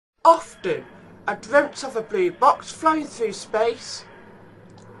Often I dreamt of a blue box flying through space,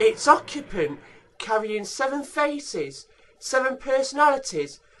 its occupant carrying 7 faces, 7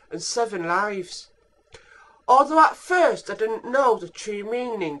 personalities and 7 lives. Although at first I didn't know the true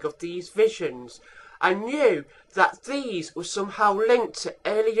meaning of these visions, I knew that these were somehow linked to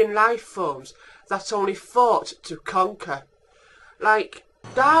alien life forms that only fought to conquer. Like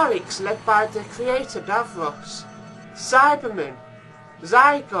Daleks led by their creator Davros, Cybermen,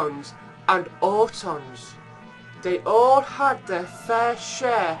 Zygons and Autons. They all had their fair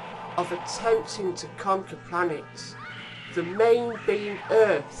share of attempting to conquer planets, the main being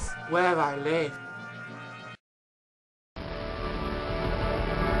Earth, where I live.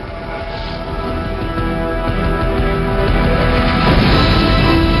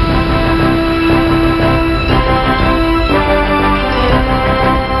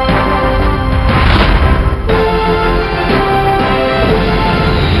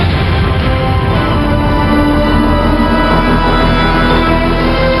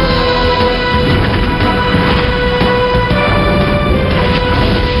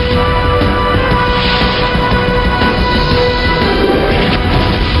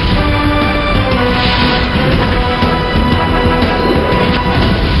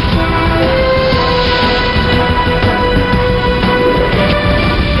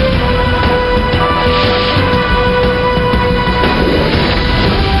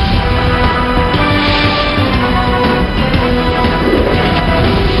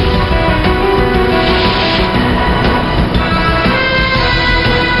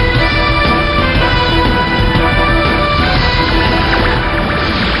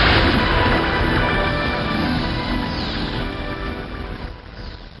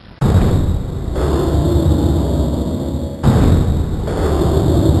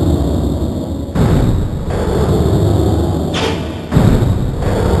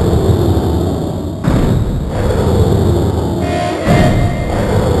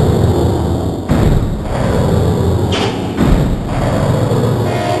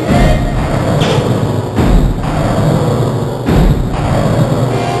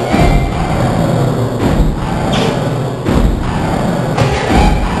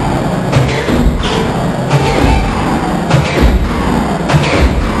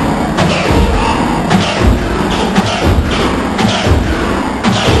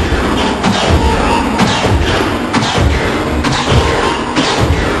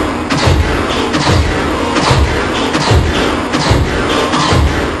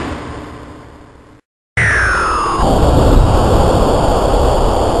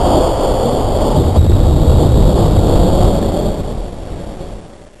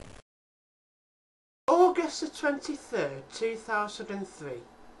 August the 23rd, 2003.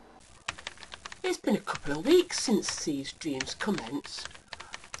 It's been a couple of weeks since these dreams commenced,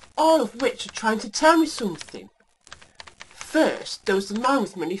 all of which are trying to tell me something. First, there was the man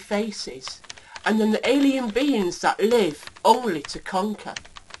with many faces, and then the alien beings that live only to conquer.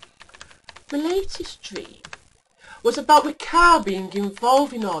 My latest dream was about the car being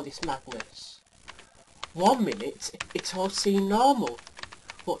involved in all this madness. One minute it all seemed normal,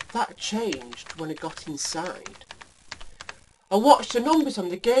 but that changed when I got inside. I watched the numbers on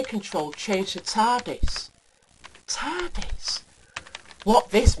the gear control change to TARDIS. TARDIS?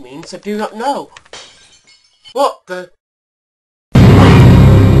 What this means I do not know. What the...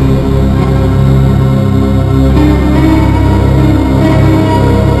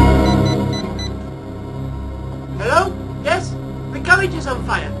 Hello? Yes? The garage is on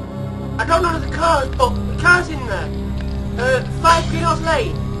fire. I don't know the cause, but the car's in there. 5 Greenhouse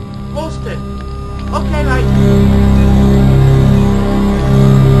Lane, Boston. Okay, right.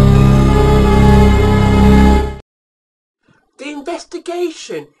 The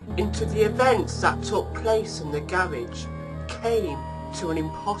investigation into the events that took place in the garage came to an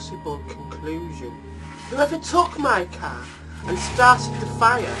impossible conclusion. Whoever took my car and started the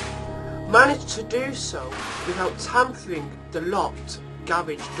fire managed to do so without tampering the locked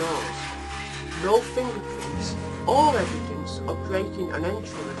garage doors. No fingerprints or evidence of breaking and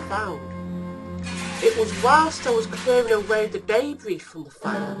entry were found. It was whilst I was clearing away the debris from the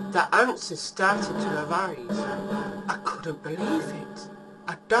fire that answers started to arise. I couldn't believe it.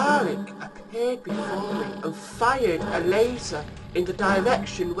 A Dalek appeared before me and fired a laser in the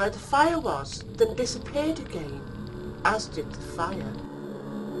direction where the fire was, then disappeared again, as did the fire.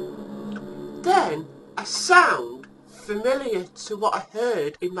 Then a sound familiar to what I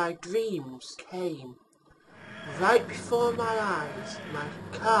heard in my dreams came. Right before my eyes, my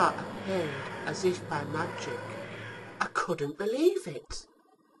car appeared as if by magic. I couldn't believe it.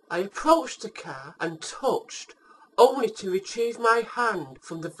 I approached the car and touched only to retrieve my hand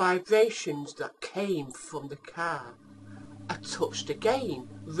from the vibrations that came from the car. I touched again,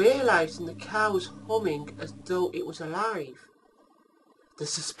 realising the car was humming as though it was alive. The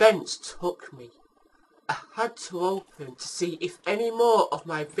suspense took me. I had to open to see if any more of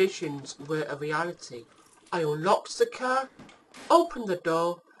my visions were a reality. I unlocked the car, opened the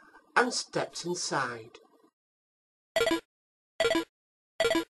door, and stepped inside.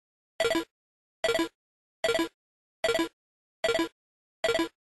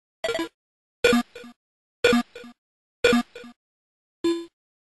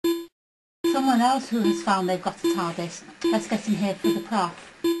 Someone else who has found they've got a TARDIS. Let's get him here for the prof.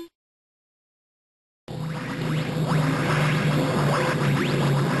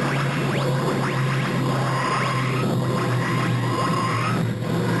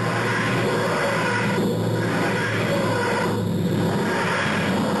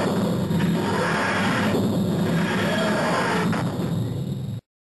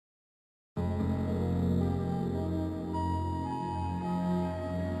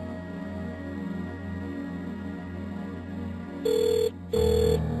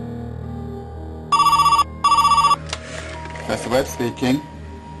 Professor Webb speaking.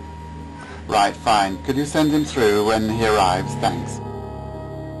 Right, fine. Could you send him through when he arrives? Thanks.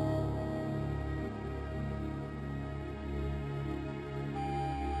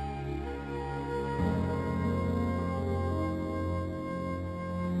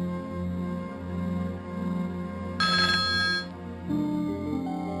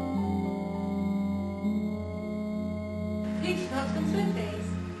 Please, come through, please.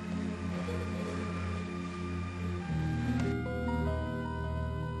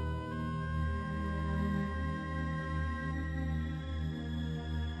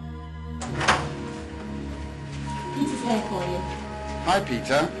 Peter's here for you. Hi,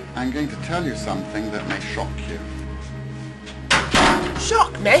 Peter. I'm going to tell you something that may shock you.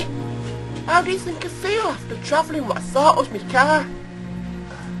 Shock me? How do you think I feel after travelling what I thought was my car?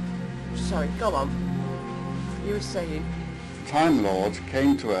 Sorry, go on. You were saying? Time Lords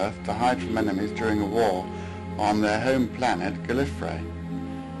came to Earth to hide from enemies during a war on their home planet, Gallifrey.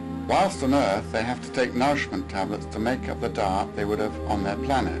 Whilst on Earth, they have to take nourishment tablets to make up the diet they would have on their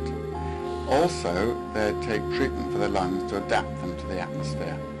planet. Also, they take treatment for their lungs to adapt them to the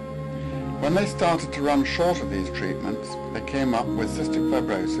atmosphere. When they started to run short of these treatments, they came up with cystic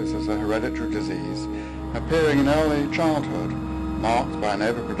fibrosis as a hereditary disease, appearing in early childhood, marked by an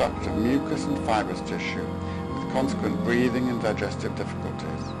overproduction of mucus and fibrous tissue, with consequent breathing and digestive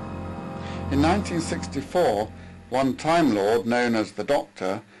difficulties. In 1964, one Time Lord known as the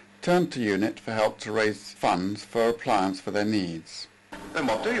Doctor turned to UNIT for help to raise funds for appliance for their needs. Then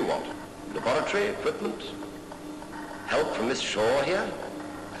what do you want? Laboratory equipment? Help from this shore here?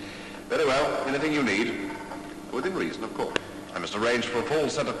 Very well, anything you need. Within reason, of course. I must arrange for a full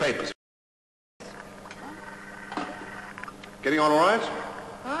set of papers. Getting on all right?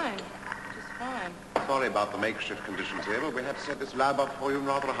 Fine. Just fine. Sorry about the makeshift conditions here, but we had to set this lab up for you in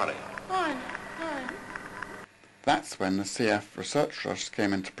rather a hurry. Fine. Fine. That's when the CF Research Trust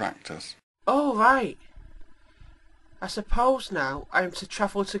came into practice. Oh, right. I suppose now I am to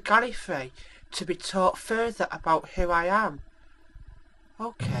travel to Gallifrey to be taught further about who I am.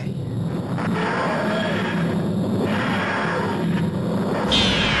 Okay.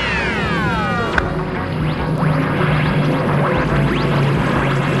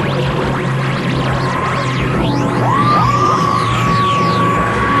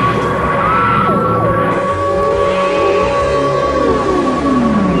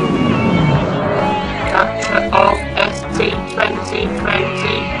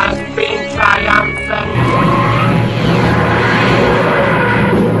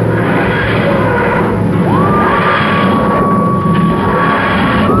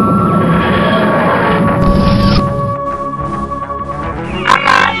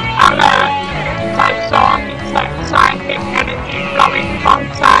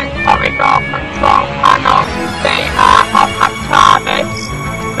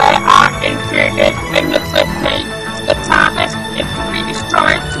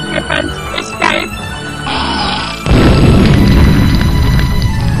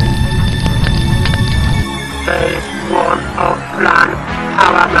 Phase 1 of Plan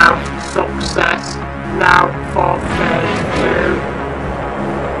Paramount.